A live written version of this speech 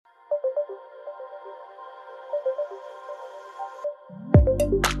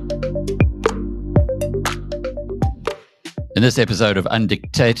In this episode of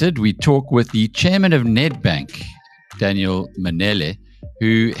Undictated, we talk with the chairman of Nedbank, Daniel Mminele,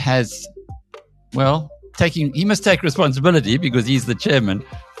 who has, he must take responsibility because he's the chairman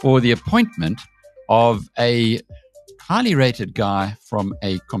for the appointment of a highly rated guy from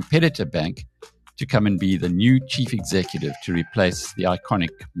a competitor bank to come and be the new chief executive to replace the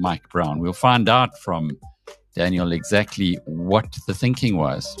iconic Mike Brown. We'll find out from Daniel exactly what the thinking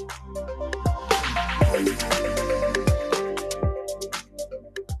was.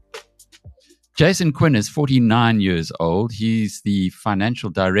 Jason Quinn is 49 years old. He's the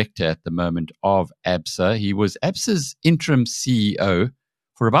financial director at the moment of ABSA. He was ABSA's interim CEO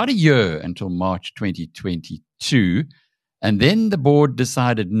for about a year until March 2022. And then the board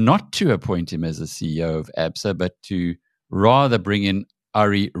decided not to appoint him as the CEO of ABSA, but to rather bring in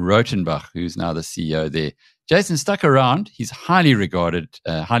Arrie Rautenbach, who's now the CEO there. Jason stuck around. He's highly regarded,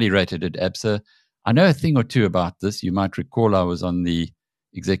 highly rated at ABSA. I know a thing or two about this. You might recall I was on the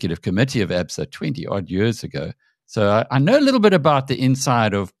executive committee of ABSA 20 odd years ago. So I know a little bit about the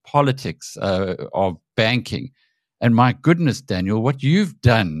inside of politics, of banking. And my goodness, Daniel, what you've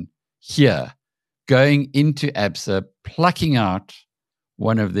done here, going into ABSA, plucking out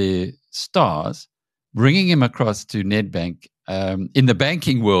one of the stars, bringing him across to Nedbank, in the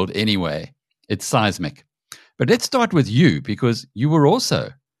banking world anyway, it's seismic. But let's start with you, because you were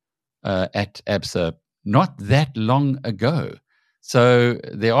also at ABSA not that long ago. So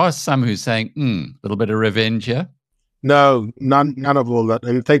there are some who are saying, a little bit of revenge here. No, none of all that.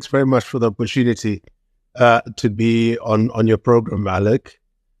 And thanks very much for the opportunity to be on your program, Alec.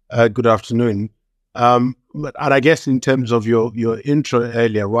 Good afternoon. And I guess in terms of your intro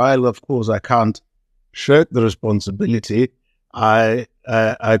earlier, while of course I can't shirk the responsibility, I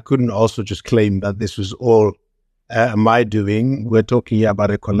couldn't also just claim that this was all my doing. We're talking here about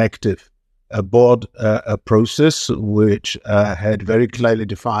a collective board process which had very clearly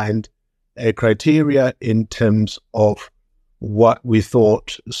defined criteria in terms of what we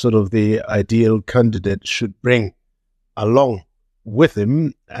thought sort of the ideal candidate should bring along with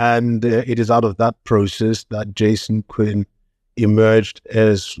him. And it is out of that process that Jason Quinn emerged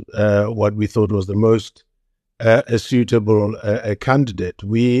as what we thought was the most suitable candidate.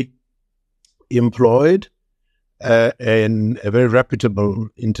 We employed a very reputable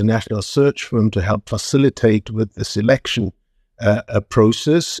international search firm to help facilitate with the selection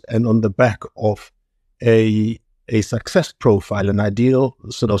process, and on the back of a success profile, an ideal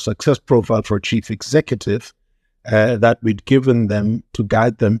sort of success profile for a chief executive that we'd given them to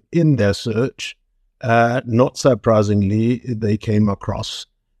guide them in their search. Not surprisingly, they came across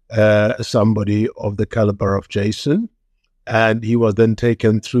somebody of the caliber of Jason. And he was then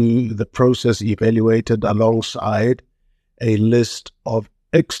taken through the process, evaluated alongside a list of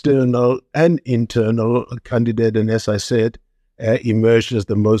external and internal candidates. And as I said, emerged as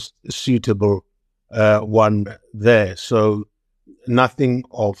the most suitable one there. So nothing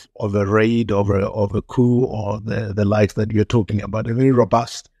of a raid, of a coup, or the likes that you're talking about. A very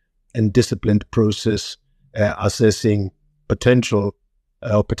robust and disciplined process assessing potentially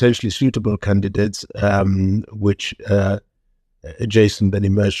suitable candidates, which Jason then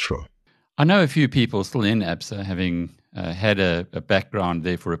emerged from. I know a few people still in ABSA, having had a background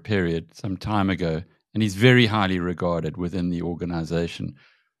there for a period some time ago, and he's very highly regarded within the organization.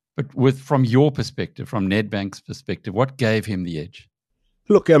 But from your perspective, from Nedbank's perspective, what gave him the edge?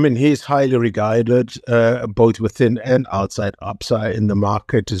 Look, I mean, he's highly regarded both within and outside ABSA in the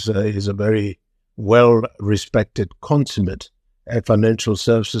market. Is a very well-respected, consummate financial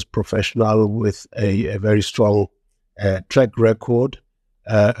services professional with a very strong track record,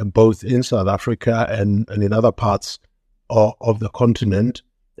 both in South Africa and in other parts of the continent.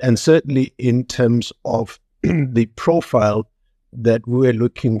 And certainly in terms of the profile that we're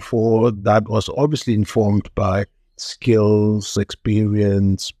looking for, that was obviously informed by skills,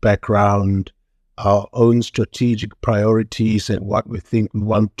 experience, background, our own strategic priorities and what we think we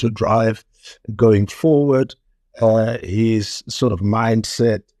want to drive going forward, his sort of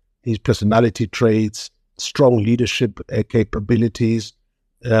mindset, his personality traits, strong leadership capabilities,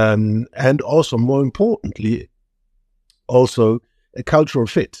 and also, more importantly, also a cultural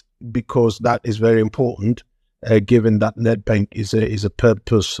fit, because that is very important, given that Nedbank is a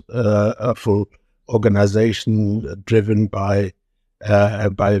purposeful organization driven by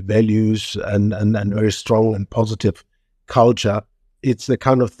values and very strong and positive culture. It's the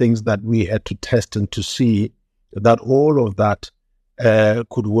kind of things that we had to test and to see that all of that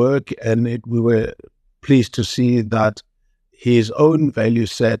could work, and we were pleased to see that his own value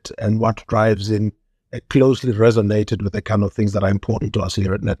set and what drives him closely resonated with the kind of things that are important to us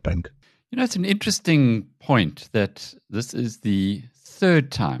here at Nedbank. It's an interesting point that this is the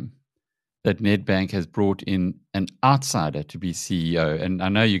third time that Nedbank has brought in an outsider to be CEO. And I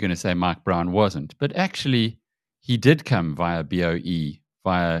know you're going to say Mike Brown wasn't, but actually he did come via BOE,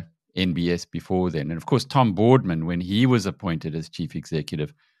 via NBS before then. And of course, Tom Boardman, when he was appointed as chief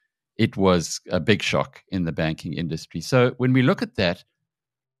executive, it was a big shock in the banking industry. So when we look at that,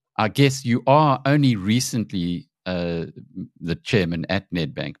 I guess you are only recently the chairman at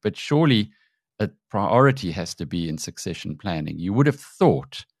Nedbank, but surely a priority has to be in succession planning. You would have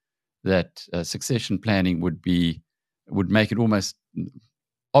thought that succession planning would make it almost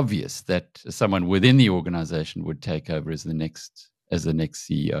obvious that someone within the organization would take over as the next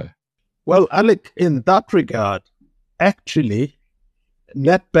CEO. Well, Alec, in that regard, actually,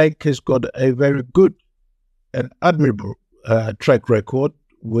 Nedbank has got a very good and admirable track record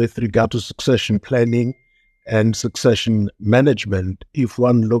with regard to succession planning and succession management. If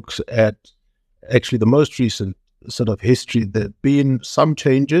one looks at actually the most recent sort of history, there have been some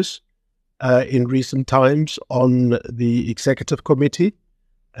changes in recent times on the executive committee.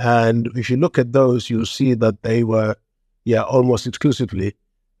 And if you look at those, you'll see that they were, almost exclusively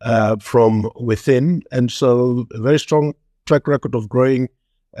from within. And so a very strong track record of growing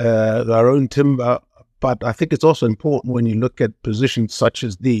their own timber. But I think it's also important when you look at positions such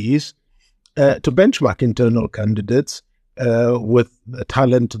as these to benchmark internal candidates with the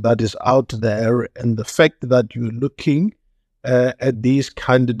talent that is out there, and the fact that you're looking at these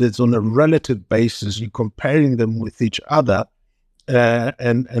candidates on a relative basis, you're comparing them with each other,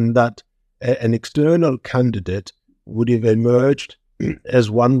 and that an external candidate would have emerged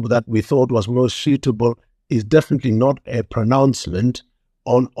as one that we thought was most suitable is definitely not a pronouncement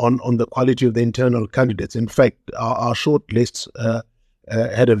on the quality of the internal candidates. In fact, our short lists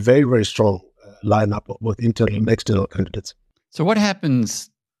had a very, very strong lineup of both internal and external candidates. So what happens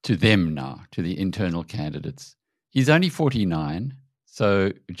to them now, to the internal candidates? He's only 49,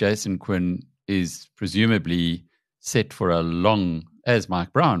 so Jason Quinn is presumably set for a long, as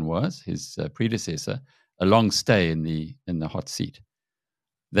Mike Brown was, his predecessor, a long stay in the hot seat.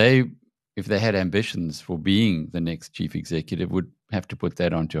 If they had ambitions for being the next chief executive, would have to put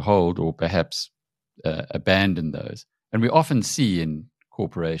that onto hold or perhaps abandon those. And we often see in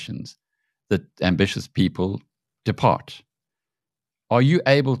corporations that ambitious people depart. Are you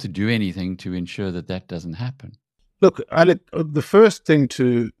able to do anything to ensure that that doesn't happen? Look, Alec, the first thing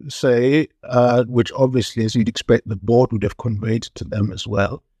to say, which obviously, as you'd expect, the board would have conveyed to them as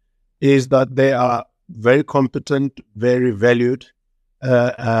well, is that they are very competent, very valued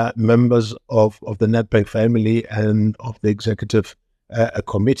members of the Nedbank family and of the executive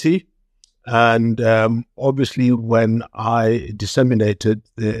committee. And obviously, when I disseminated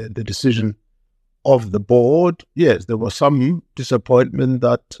the decision of the board, yes, there was some disappointment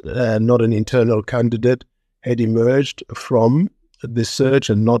that not an internal candidate had emerged from the search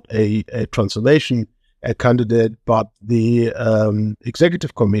and not a transformation candidate, but the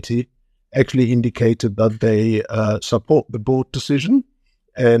executive committee actually indicated that they support the board decision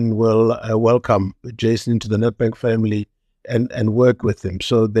and will welcome Jason into the Nedbank family and work with him.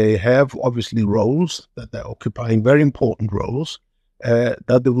 So they have obviously roles that they're occupying, very important roles,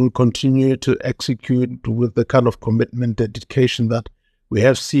 that they will continue to execute with the kind of commitment and dedication that we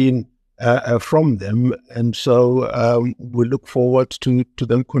have seen from them. And so we look forward to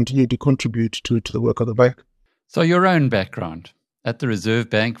them continue to contribute to the work of the bank. So your own background at the Reserve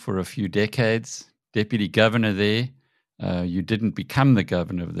Bank for a few decades, deputy governor there. You didn't become the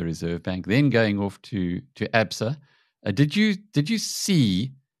governor of the Reserve Bank, then going off to ABSA. Did you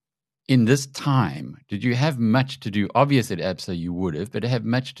see in this time, did you have much to do? Obviously at ABSA you would have, but have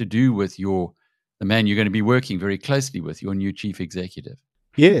much to do with the man you're going to be working very closely with, your new chief executive?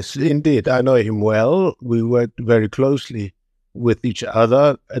 Yes, indeed. I know him well. We worked very closely with each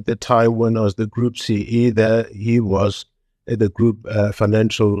other. At the time when I was the Group CEO there, he was the Group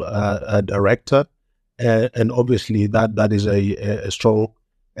Financial Director. And obviously that is a strong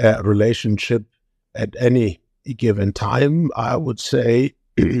relationship at any given time. I would say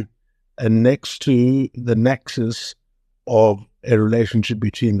next to the nexus of a relationship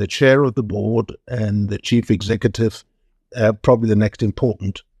between the chair of the board and the chief executive, probably the next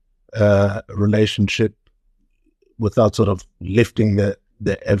important relationship, without sort of lifting the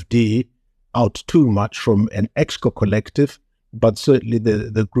FD out too much from an ExCo collective, but certainly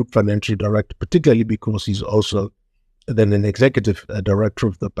the group financial director, particularly because he's also then an executive director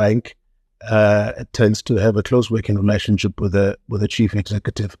of the bank, tends to have a close working relationship with a chief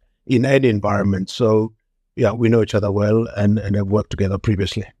executive in any environment. So, yeah, we know each other well and have worked together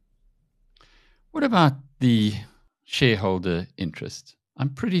previously. What about the shareholder interest? I'm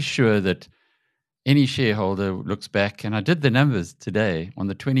pretty sure that any shareholder looks back, and I did the numbers today, on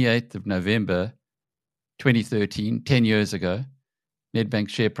the 28th of November 2013, 10 years ago,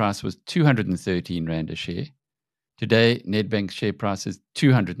 Nedbank's share price was 213 Rand a share. Today, Nedbank's share price is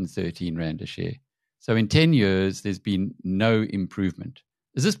 213 Rand a share. So in 10 years, there's been no improvement.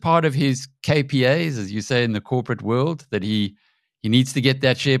 Is this part of his KPIs, as you say in the corporate world, that he needs to get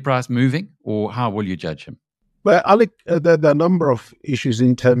that share price moving, or how will you judge him? Well, Alec, there are a number of issues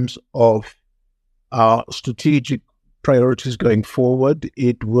in terms of our strategic priorities going forward.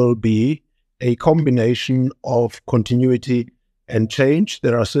 It will be a combination of continuity and change.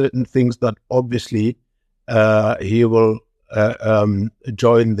 There are certain things that obviously he will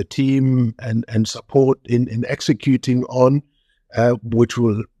join the team and support in executing on, which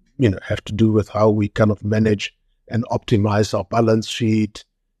will have to do with how we kind of manage and optimize our balance sheet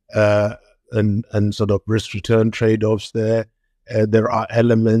and sort of risk return trade-offs there. There are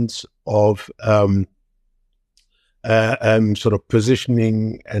elements of sort of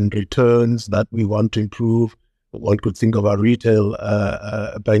positioning and returns that we want to improve. One could think of our retail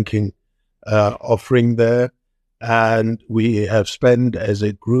banking offering there. And we have spent as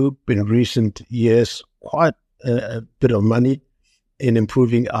a group in recent years quite a bit of money in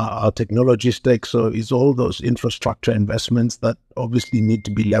improving our technology stack. So it's all those infrastructure investments that obviously need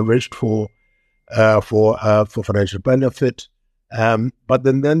to be leveraged for financial benefit. But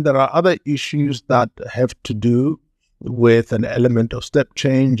then there are other issues that have to do with an element of step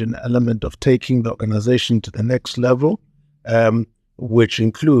change, an element of taking the organization to the next level, which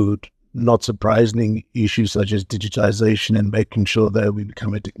include, not surprising, issues such as digitization and making sure that we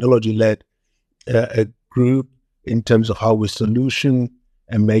become a technology-led group in terms of how we solution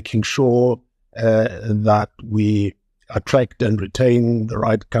and making sure that we attract and retain the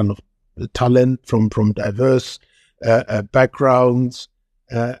right kind of talent from diverse backgrounds,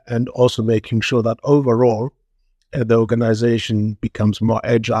 and also making sure that overall the organization becomes more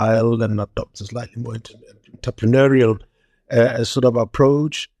agile and adopts a slightly more entrepreneurial sort of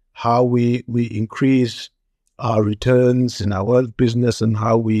approach, how we increase our returns in our wealth business, and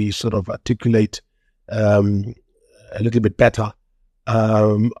how we sort of articulate a little bit better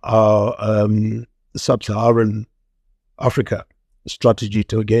our sub-Saharan Africa strategy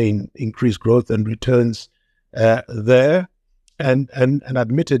to again increase growth and returns there. And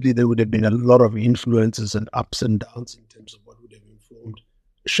admittedly, there would have been a lot of influences and ups and downs in terms of what would have informed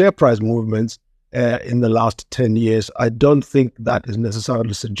share price movements in the last 10 years. I don't think that is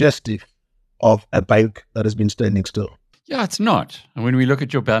necessarily suggestive of a bank that has been standing still. Yeah, it's not. And when we look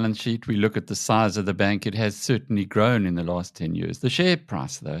at your balance sheet, we look at the size of the bank, it has certainly grown in the last 10 years. The share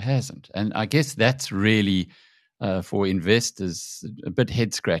price, though, hasn't. And I guess that's really, for investors, a bit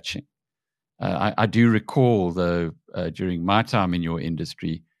head-scratching. I do recall, though, during my time in your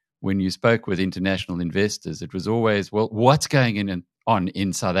industry, when you spoke with international investors, it was always, well, what's going on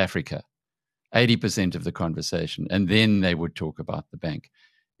in South Africa? 80% of the conversation. And then they would talk about the bank.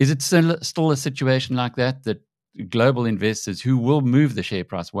 Is it still a situation like that global investors who will move the share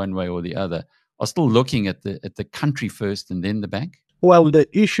price one way or the other are still looking at the country first and then the bank? Well, the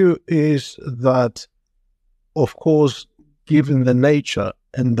issue is that, of course, given the nature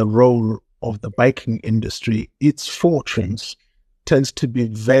and the role of the banking industry, its fortunes tends to be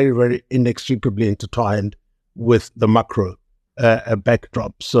very, very inextricably intertwined with the macro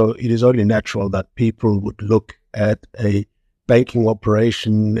backdrop. So it is only natural that people would look at a banking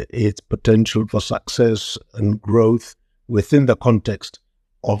operation, its potential for success and growth within the context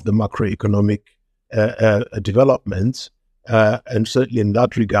of the macroeconomic developments. And certainly in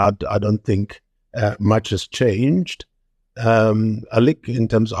that regard, I don't think much has changed. Alec, in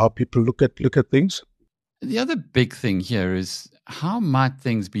terms of how people look at things? The other big thing here is, how might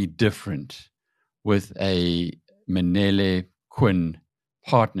things be different with a Mminele Quinn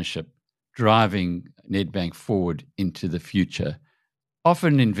partnership driving Nedbank forward into the future?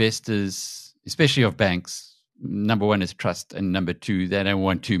 Often investors, especially of banks, number one is trust, and number two, they don't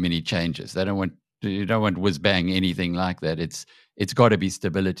want too many changes. You don't want whiz-bang, anything like that. It's got to be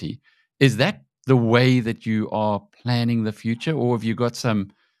stability. Is that the way that you are planning the future, or have you got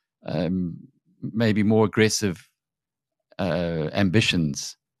some maybe more aggressive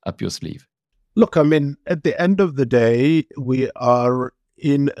ambitions up your sleeve? Look, I mean, at the end of the day, we are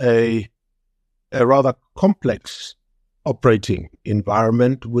in a rather complex operating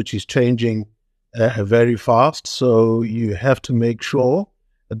environment, which is changing very fast. So you have to make sure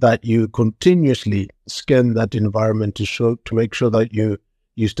that you continuously scan that environment to make sure that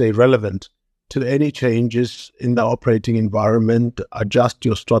you stay relevant to any changes in the operating environment, adjust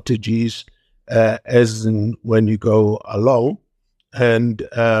your strategies as and when you go along. And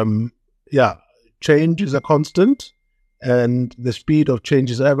change is a constant, and the speed of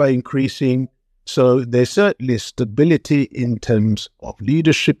change is ever increasing. So there's certainly stability in terms of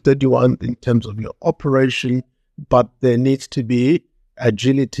leadership that you want, in terms of your operation, but there needs to be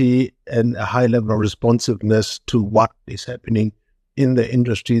agility and a high level of responsiveness to what is happening in the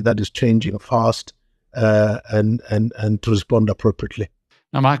industry that is changing fast, and to respond appropriately.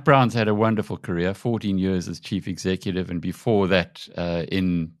 Now, Mike Brown's had a wonderful career, 14 years as chief executive, and before that,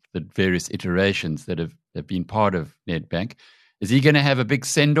 in the various iterations that have been part of Nedbank. Is he going to have a big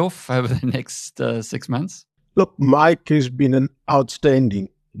send-off over the next 6 months? Look, Mike has been an outstanding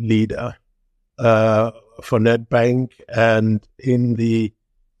leader for Nedbank, and in the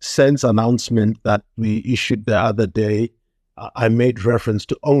SENS announcement that we issued the other day, I made reference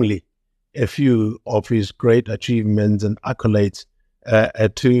to only a few of his great achievements and accolades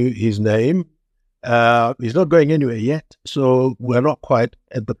to his name. He's not going anywhere yet, so we're not quite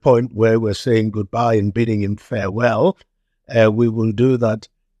at the point where we're saying goodbye and bidding him farewell. We will do that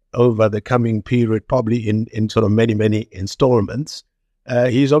over the coming period, probably in sort of many installments.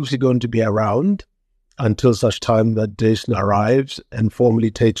 He's obviously going to be around until such time that Jason arrives and formally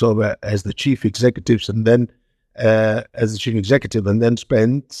takes over as the chief executive, and then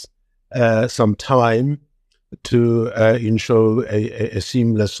spends some time to ensure a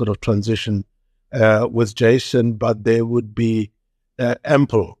seamless sort of transition with Jason. But there would be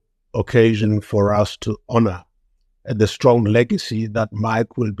ample occasion for us to honor the strong legacy that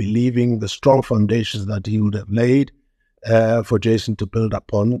Mike will be leaving, the strong foundations that he would have laid for Jason to build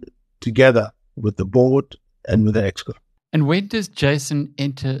upon, together with the board and with the ExCo. And when does Jason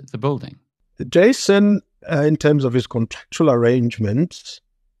enter the building? Jason, in terms of his contractual arrangements,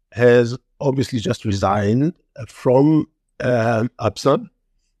 has obviously just resigned from ABSA.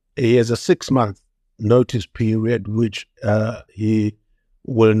 He has a 6-month notice period, which he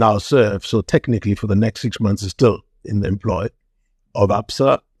will now serve. So technically for the next 6 months is still in the employ of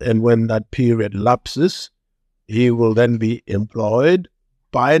ABSA. And when that period lapses, he will then be employed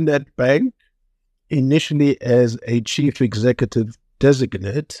by Nedbank, initially as a chief executive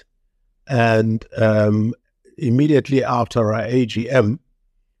designate, and immediately after our AGM,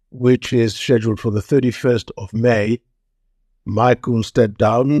 which is scheduled for the 31st of May, Mike will step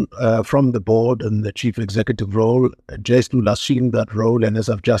down from the board and the chief executive role. Jason will assume that role, and as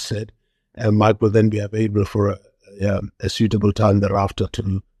I've just said, Mike will then be available for a suitable time thereafter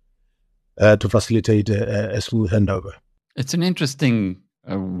to facilitate a smooth handover. It's an interesting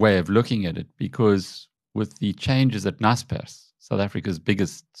way of looking at it, because with the changes at Naspers, South Africa's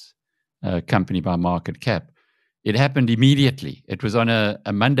biggest company by market cap, it happened immediately. It was on a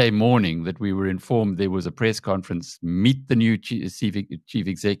Monday morning that we were informed there was a press conference, meet the new chief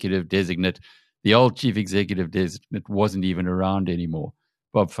executive designate. The old chief executive designate wasn't even around anymore,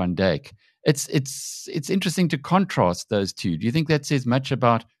 Bob van Dijk. It's interesting to contrast those two. Do you think that says much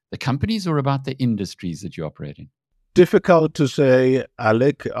about the companies or about the industries that you operate in? Difficult to say,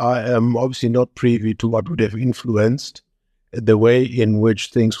 Alec. I am obviously not privy to what would have influenced the way in which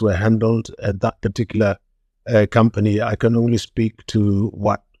things were handled at that particular company. I can only speak to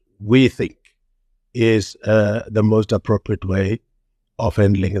what we think is the most appropriate way of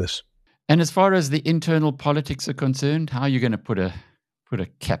handling this. And as far as the internal politics are concerned, how are you going to put a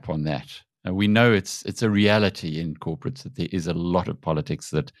cap on that? We know it's a reality in corporates that there is a lot of politics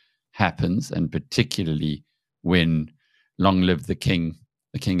that happens, and particularly when long live the king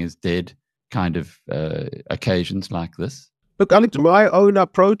is dead kind of occasions like this. Look, Alex, my own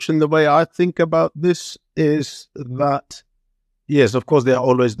approach and the way I think about this is that, yes, of course, there are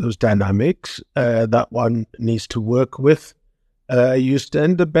always those dynamics that one needs to work with. You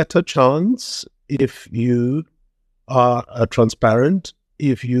stand a better chance if you are transparent,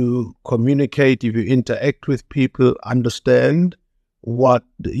 if you communicate, if you interact with people, understand what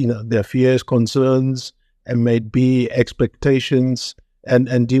their fears, concerns, and maybe expectations,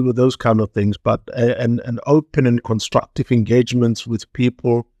 and deal with those kind of things. But an open and constructive engagements with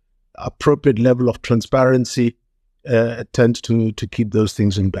people, appropriate level of transparency tends to keep those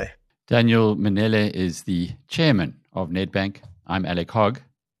things in bay. Daniel Mminele is the chairman of Nedbank. I'm Alec Hogg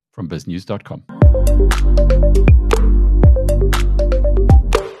from BizNews.com.